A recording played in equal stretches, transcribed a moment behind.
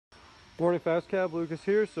Morning Fast Cab, Lucas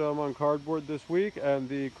here. So I'm on cardboard this week, and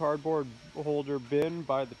the cardboard holder bin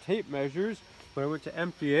by the tape measures, when I went to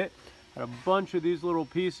empty it, had a bunch of these little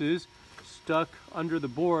pieces stuck under the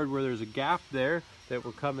board where there's a gap there that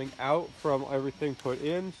were coming out from everything put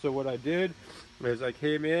in. So what I did is I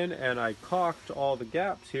came in and I caulked all the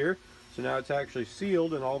gaps here. So now it's actually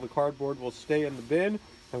sealed and all the cardboard will stay in the bin.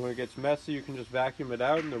 And when it gets messy, you can just vacuum it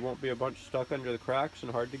out and there won't be a bunch stuck under the cracks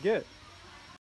and hard to get.